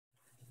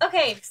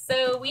Okay,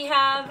 so we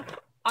have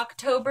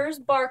October's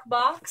Bark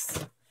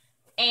Box,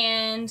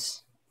 and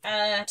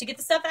to get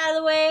the stuff out of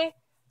the way,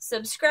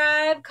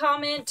 subscribe,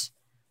 comment,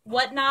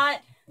 whatnot.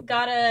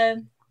 Got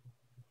a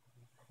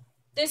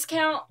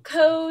discount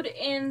code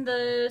in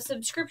the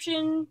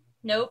subscription.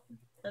 Nope,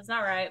 that's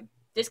not right.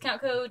 Discount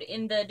code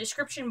in the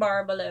description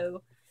bar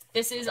below.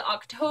 This is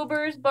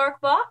October's Bark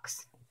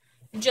Box.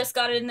 Just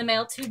got it in the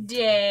mail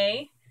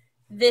today.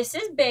 This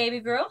is Baby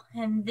Girl,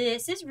 and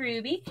this is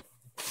Ruby.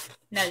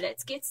 Now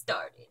let's get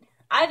started.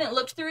 I haven't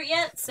looked through it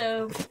yet,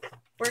 so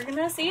we're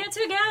gonna see it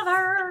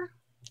together.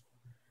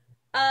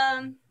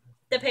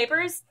 The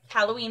paper is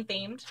Halloween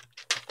themed.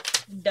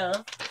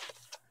 Duh.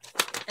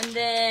 And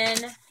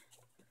then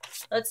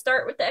let's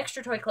start with the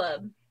Extra Toy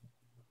Club.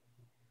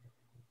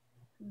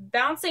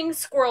 Bouncing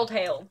Squirrel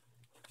Tail.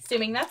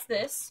 Assuming that's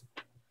this.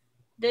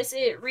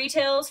 It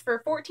retails for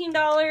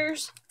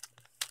 $14.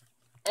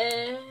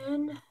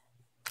 And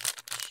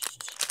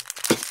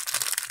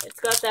it's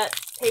got that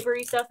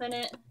papery stuff in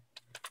it.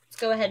 Let's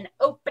go ahead and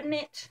open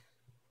it.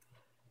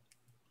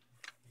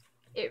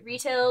 It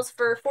retails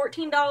for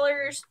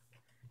 $14.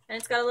 And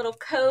it's got a little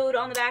code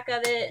on the back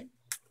of it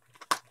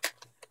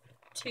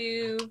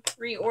to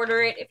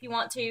reorder it if you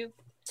want to.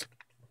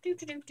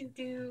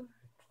 It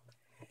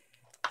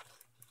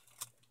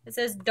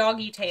says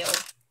Doggy Tail.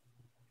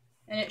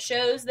 And it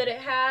shows that it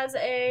has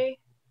a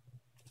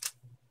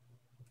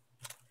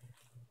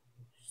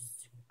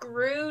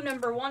screw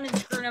number 1 and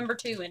screw number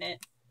 2 in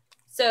it.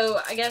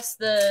 So I guess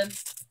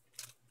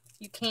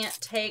you can't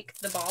take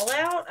the ball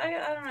out?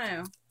 I don't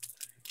know.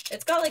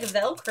 It's got like a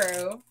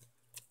Velcro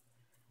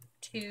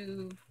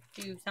to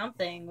do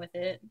something with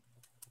it.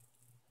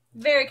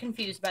 Very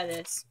confused by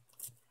this.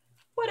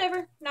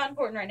 Whatever, not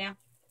important right now.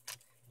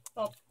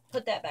 I'll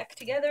put that back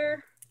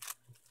together.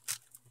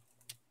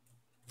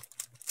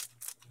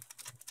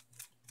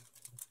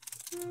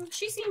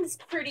 She seems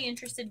pretty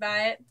interested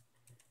by it.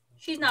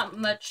 She's not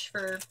much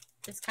for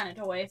this kind of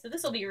toy, so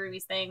this will be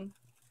Ruby's thing.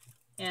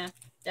 Yeah,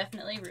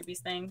 definitely Ruby's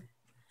thing.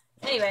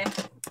 Anyway,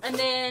 and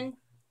then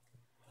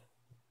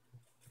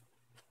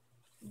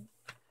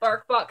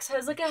BarkBox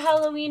has like a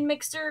Halloween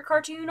mixer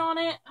cartoon on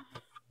it.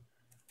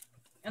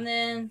 And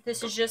then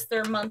this is just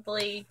their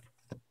monthly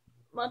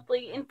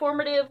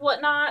informative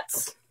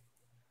whatnots.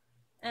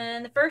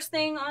 And the first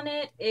thing on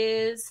it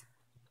is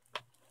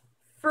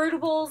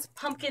Fruitables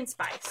Pumpkin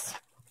Spice.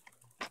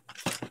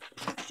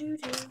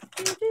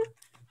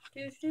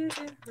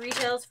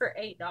 Retails for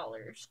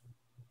 $8.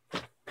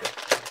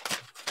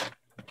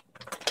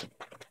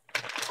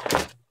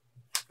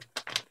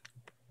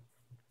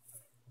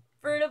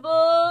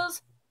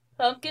 Fruitables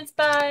Pumpkin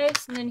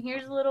Spice, and then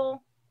here's a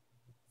little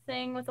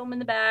thing with them in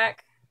the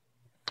back.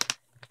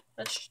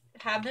 Let's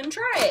have them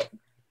try it.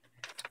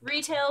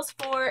 Retails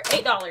for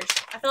 $8.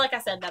 I feel like I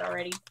said that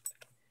already.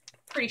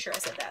 Pretty sure I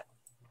said that.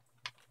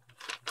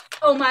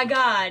 Oh my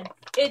god,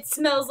 it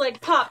smells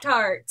like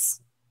Pop-Tarts.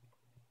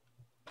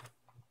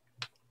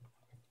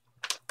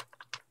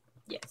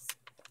 Yes.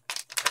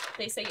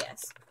 They say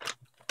yes.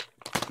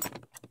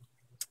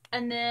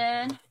 And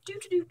then,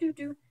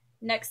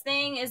 next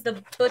thing is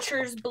the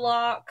Butcher's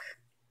Block.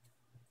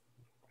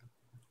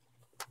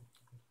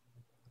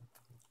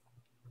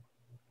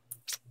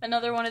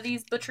 Another one of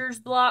these Butcher's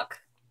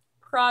Block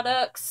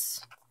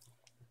products.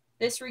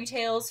 This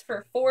retails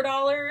for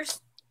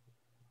 $4.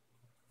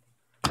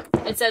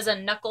 It says a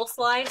knuckle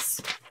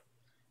slice.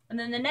 And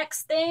then the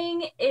next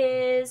thing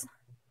is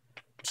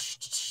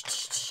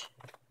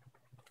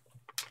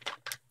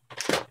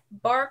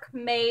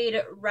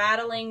Bark-Made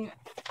Rattling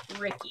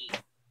Ricky.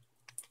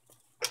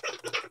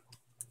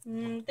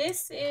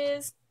 This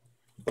is...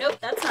 Nope,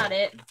 that's not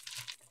it.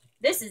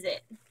 This is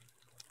it.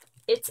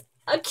 It's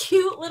a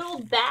cute little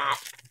bat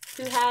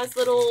who has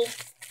little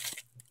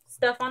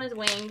stuff on his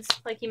wings.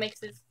 Like he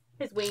makes his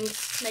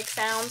wings make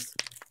sounds.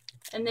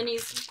 And then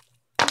he's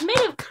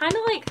made of kind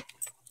of like...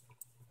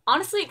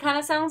 Honestly, it kind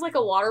of sounds like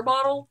a water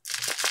bottle.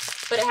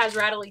 But it has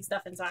rattly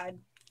stuff inside.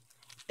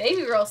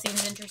 Baby Girl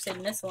seems interested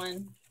in this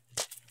one.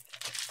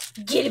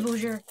 Get it,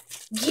 Bouger.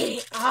 Get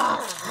it.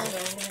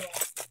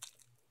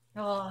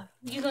 Oh,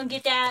 you gonna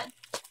get that?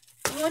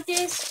 You want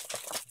this?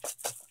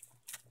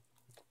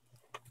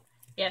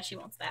 Yeah, she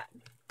wants that.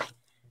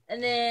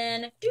 And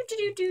then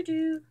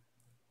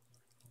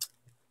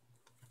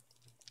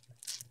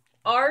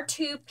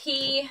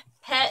R2P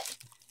Pet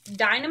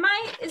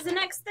Dynamite is the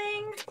next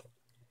thing,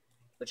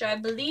 which I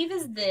believe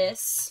is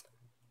this.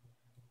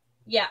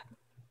 Yeah.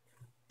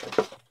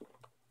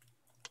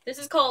 This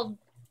is called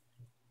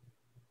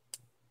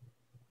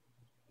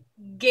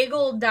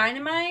Giggle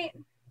Dynamite.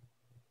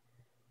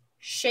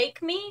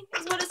 Shake Me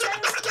is what it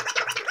says.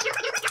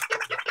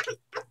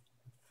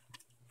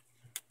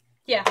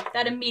 Yeah,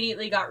 that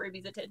immediately got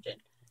Ruby's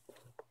attention.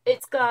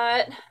 It's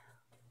got,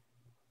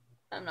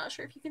 I'm not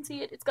sure if you can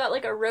see it, it's got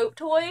like a rope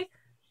toy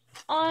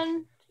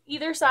on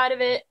either side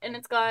of it, and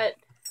it's got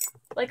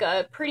like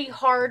a pretty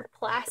hard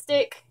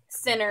plastic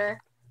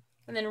center,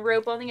 and then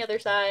rope on the other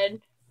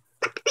side.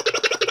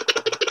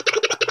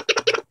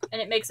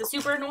 And it makes a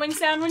super annoying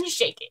sound when you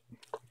shake it.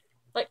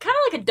 Like, kind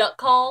of like a duck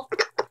call.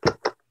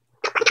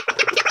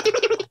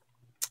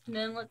 And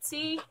then let's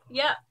see.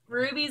 Yep,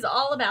 Ruby's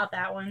all about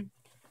that one.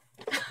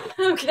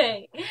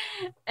 Okay.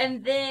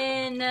 And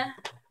then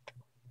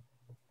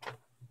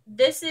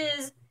this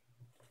is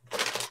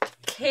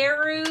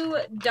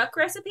Caru duck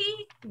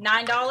recipe,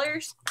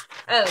 $9.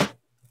 Oh.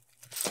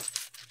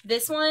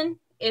 This one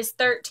is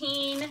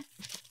 $13.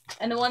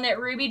 And the one that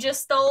Ruby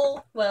just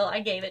stole, well, I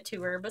gave it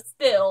to her, but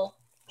still,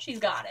 she's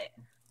got it.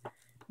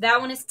 That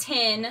one is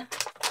 $10.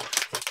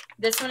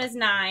 This one is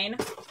 $9.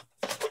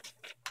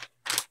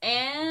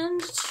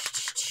 And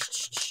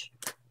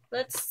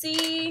let's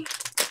see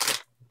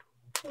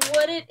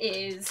what it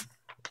is.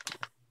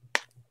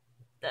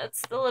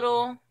 That's the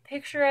little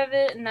picture of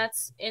it, and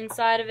that's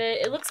inside of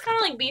it. It looks kind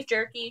of like beef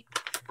jerky.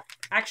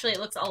 Actually, it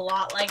looks a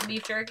lot like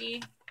beef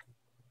jerky.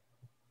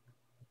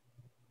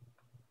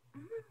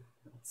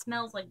 It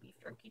smells like beef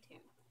jerky, too.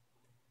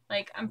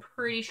 Like, I'm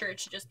pretty sure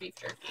it's just beef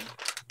jerky.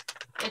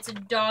 It's a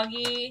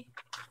doggy,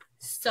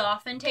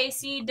 soft and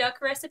tasty duck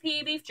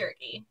recipe beef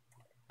jerky.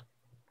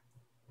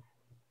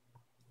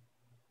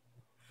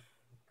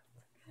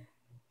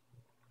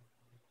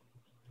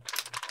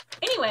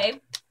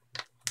 Anyway,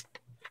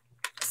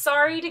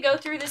 sorry to go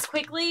through this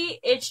quickly.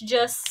 It's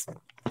just,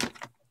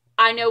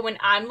 I know when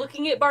I'm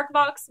looking at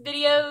BarkBox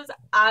videos,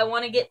 I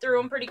want to get through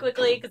them pretty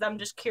quickly because I'm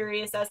just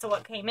curious as to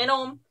what came in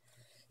them.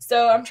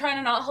 So I'm trying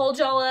to not hold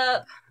y'all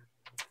up.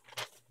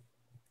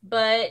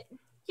 But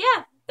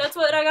yeah, that's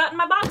what I got in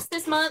my box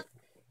this month.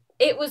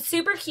 It was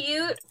super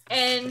cute,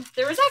 and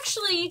there was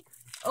actually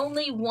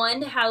only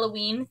one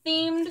Halloween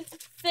themed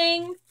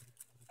thing, and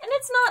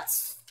it's not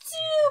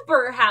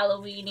super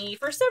Halloween-y.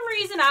 For some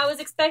reason, I was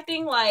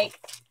expecting like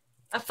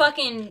a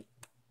fucking,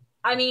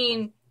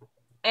 a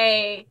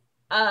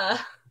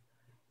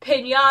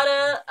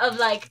pinata of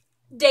like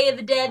Day of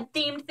the Dead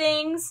themed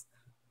things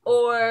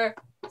or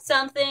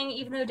something,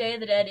 even though Day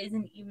of the Dead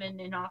isn't even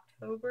in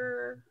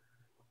October.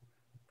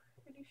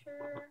 Pretty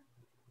sure.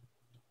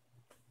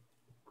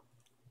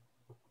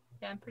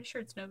 Yeah, I'm pretty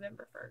sure it's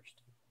November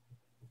 1st.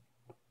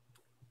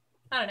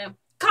 I don't know.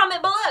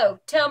 Comment below.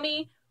 Tell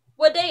me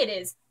what day it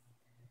is.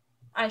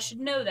 I should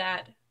know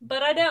that,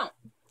 but I don't.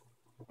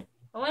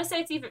 I want to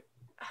say it's even...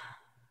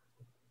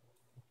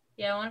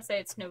 Yeah, I want to say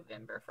it's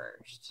November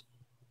 1st.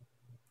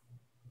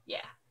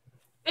 Yeah.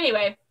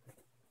 Anyway.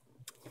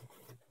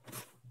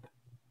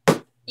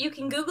 You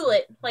can Google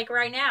it, like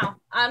right now.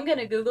 I'm going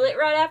to Google it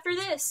right after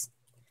this.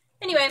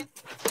 Anyway,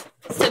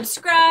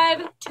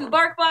 subscribe to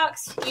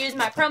BarkBox. Use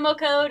my promo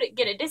code.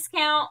 Get a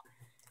discount.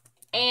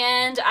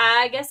 And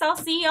I guess I'll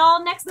see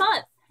y'all next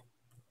month.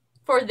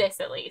 For this,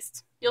 at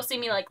least. You'll see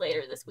me, like,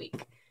 later this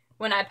week.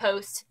 When I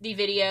post the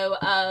video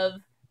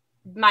of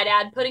my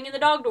dad putting in the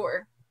dog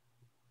door.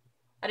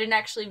 I didn't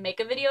actually make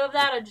a video of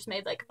that. I just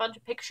made, like, a bunch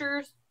of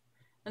pictures.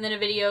 And then a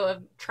video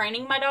of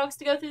training my dogs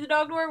to go through the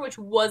dog door, which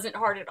wasn't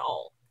hard at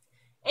all.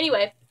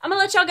 Anyway, I'm gonna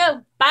let y'all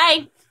go.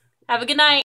 Bye! Have a good night.